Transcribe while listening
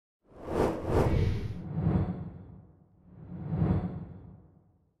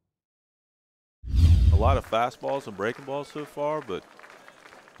lot of fastballs and breaking balls so far, but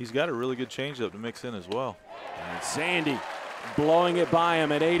he's got a really good changeup to mix in as well. And Sandy blowing it by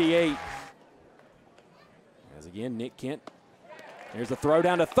him at 88. As again, Nick Kent. There's a throw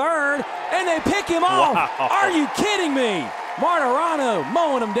down to third, and they pick him off. Wow. Are you kidding me? Martirano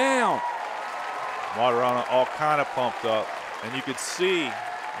mowing him down. Martirano all kind of pumped up, and you could see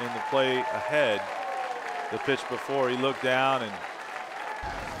in the play ahead, the pitch before, he looked down and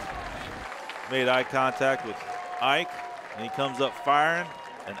made eye contact with Ike, and he comes up firing,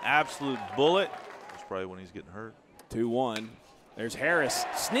 an absolute bullet. That's probably when he's getting hurt. 2-1. There's Harris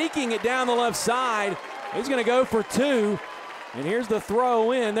sneaking it down the left side. He's going to go for two. And here's the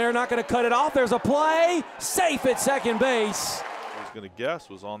throw in. They're not going to cut it off. There's a play. Safe at second base. I was going to guess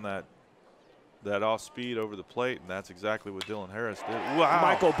was on that off speed over the plate, and that's exactly what Dylan Harris did. Wow.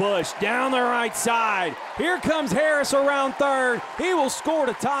 Michael Bush down the right side. Here comes Harris around third. He will score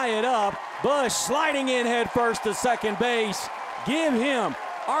to tie it up. Bush sliding in head first to second base. Give him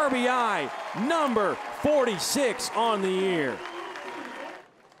RBI number 46 on the year.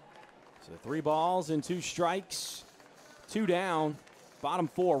 So 3 balls and 2 strikes. 2 down, bottom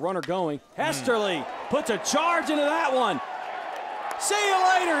 4, runner going. Hesterlee puts a charge into that one. See you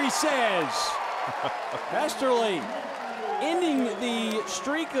later, he says. Hesterlee ending the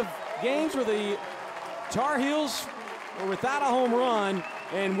streak of games where the Tar Heels were without a home run,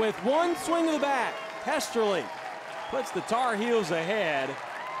 and with one swing of the bat, Hesterlee puts the Tar Heels ahead.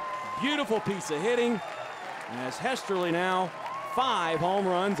 Beautiful piece of hitting, as Hesterlee now 5 home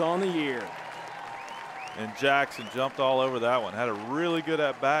runs on the year. And Jackson jumped all over that one. Had a really good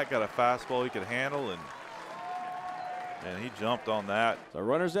at-bat, got a fastball he could handle, and he jumped on that. So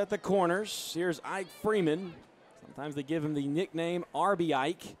runners at the corners. Here's Ike Freeman. Sometimes they give him the nickname RB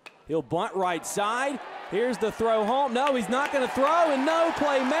Ike. He'll bunt right side. Here's the throw home. No, he's not going to throw, and no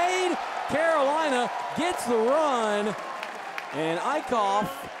play made. Carolina gets the run, and Eichhoff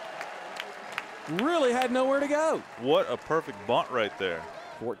really had nowhere to go. What a perfect bunt right there.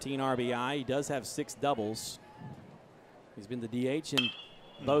 14 RBI. He does have 6 doubles. He's been the DH in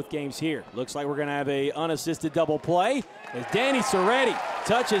both games here. Looks like we're going to have a unassisted double play as Danny Soretti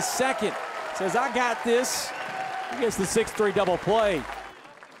touches second. Says, I got this. He gets the 6-3 double play.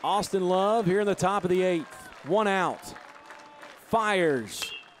 Austin Love here in the top of the 8th. 1 out.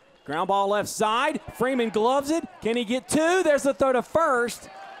 Fires. Ground ball left side. Freeman gloves it. Can he get 2? There's the throw to first.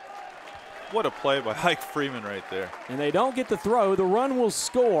 What a play by Ike Freeman right there. And they don't get the throw. The run will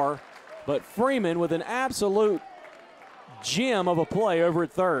score, but Freeman with an absolute gem of a play over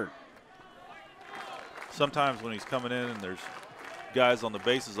at third. Sometimes when he's coming in and there's guys on the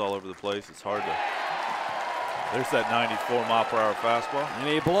bases all over the place, it's hard to. There's that 94-mile-per-hour fastball. And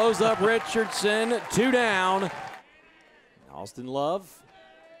he blows up Richardson. 2 down. Austin Love.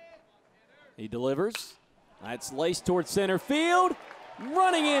 He delivers. That's laced towards center field.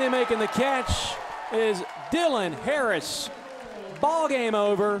 Running in and making the catch is Dylan Harris. Ball game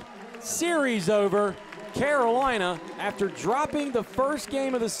over. Series over. Carolina, after dropping the first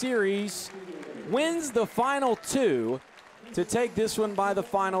game of the series, wins the final 2 to take this one by the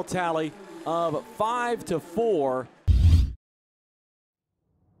final tally of 5-4.